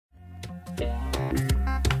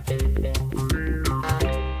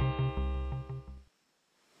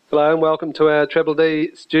Hello and welcome to our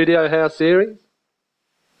TreblD Studio House series.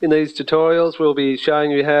 In these tutorials we'll be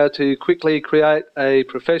showing you how to quickly create a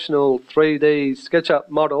professional 3D SketchUp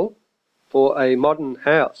model for a modern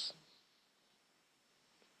house.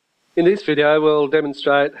 In this video we'll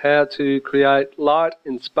demonstrate how to create light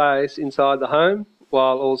and space inside the home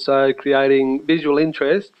while also creating visual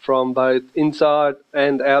interest from both inside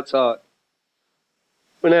and outside.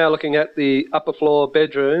 We're now looking at the upper floor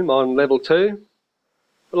bedroom on level 2.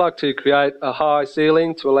 I'd like to create a high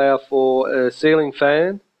ceiling to allow for a ceiling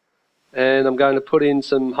fan, and I'm going to put in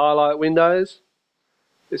some highlight windows.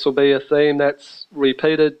 This will be a theme that's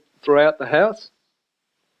repeated throughout the house.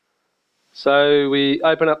 So we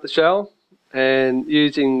open up the shell, and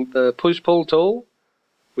using the push-pull tool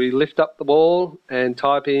we lift up the wall and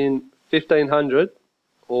type in 1500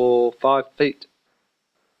 or 5 feet,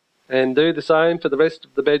 and do the same for the rest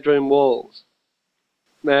of the bedroom walls.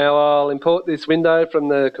 Now I'll import this window from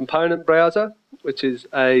the component browser, which is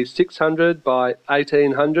a 600 by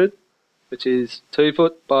 1800, which is 2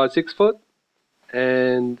 foot by 6 foot,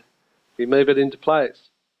 and we move it into place.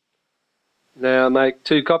 Now make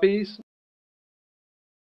 2 copies.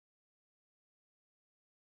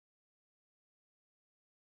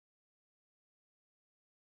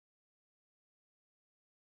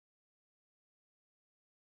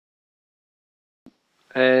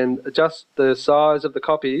 And adjust the size of the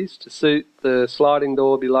copies to suit the sliding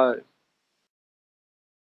door below.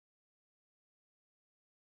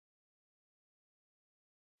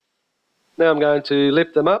 Now I'm going to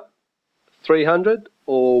lift them up 300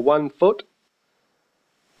 or 1 foot.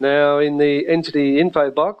 Now in the entity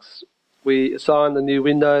info box we assign the new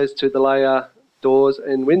windows to the layer doors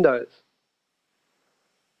and windows.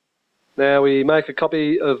 Now we make a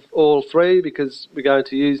copy of all 3 because we're going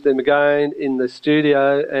to use them again in the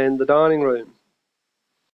studio and the dining room.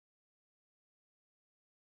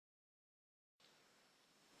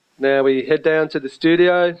 Now we head down to the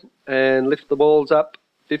studio and lift the walls up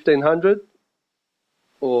 1500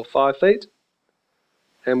 or 5 feet,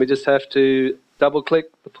 and we just have to double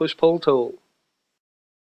click the push-pull tool.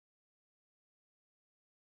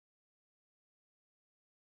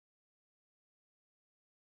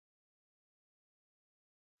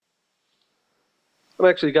 I'm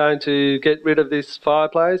actually going to get rid of this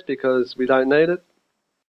fireplace because we don't need it.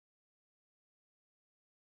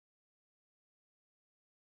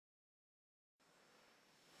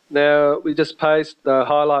 Now we just paste the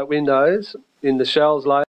highlight windows in the shells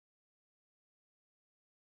layer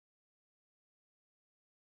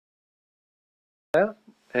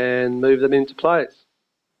and move them into place.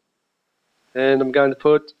 And I'm going to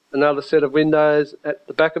put another set of windows at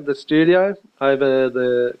the back of the studio over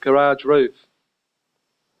the garage roof.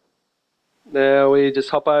 Now we just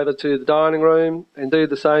hop over to the dining room and do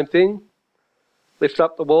the same thing. Lift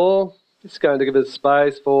up the wall. It's going to give us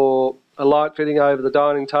space for a light fitting over the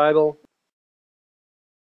dining table.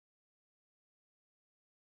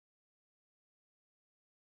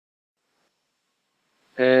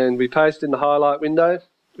 And we paste in the highlight window.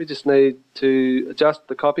 We just need to adjust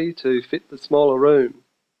the copy to fit the smaller room.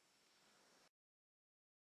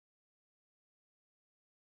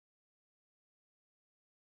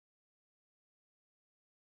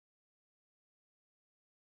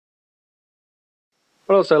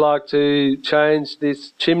 I'd also like to change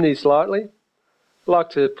this chimney slightly. I'd like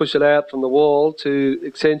to push it out from the wall to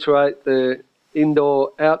accentuate the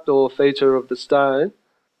indoor-outdoor feature of the stone,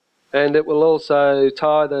 and it will also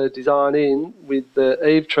tie the design in with the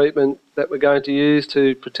eave treatment that we're going to use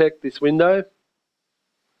to protect this window.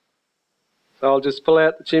 So I'll just pull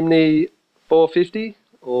out the chimney 450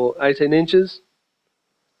 or 18 inches.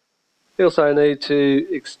 We also need to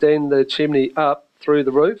extend the chimney up through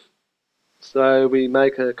the roof. So we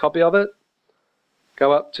make a copy of it,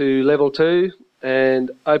 go up to level 2 and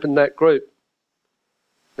open that group.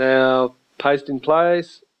 Now paste in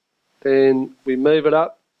place, then we move it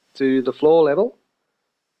up to the floor level.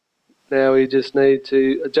 Now we just need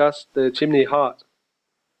to adjust the chimney height.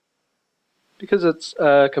 Because it's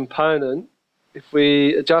a component, if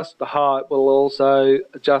we adjust the height we'll also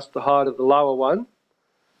adjust the height of the lower one,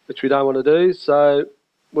 which we don't want to do, so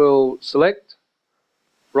we'll select,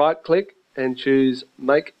 right click and choose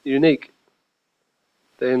Make Unique.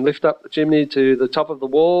 Then lift up the chimney to the top of the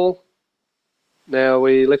wall. Now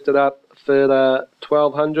we lift it up a further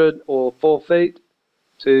 1200 or 4 feet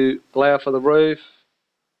to allow for the roof.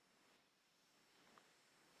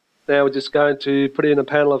 Now we're just going to put in a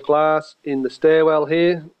panel of glass in the stairwell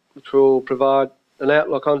here, which will provide an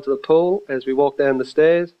outlook onto the pool as we walk down the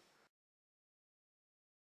stairs.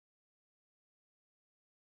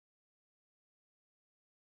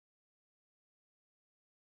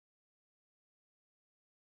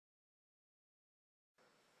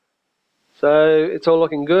 So it's all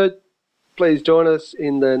looking good. Please join us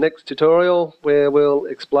in the next tutorial where we'll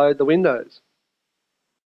explode the windows.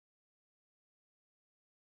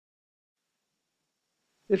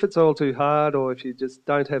 If it's all too hard or if you just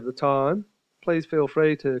don't have the time, please feel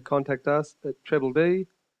free to contact us at TreblD.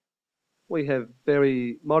 We have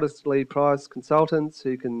very modestly priced consultants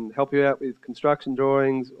who can help you out with construction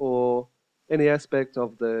drawings or any aspect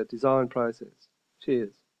of the design process.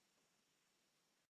 Cheers.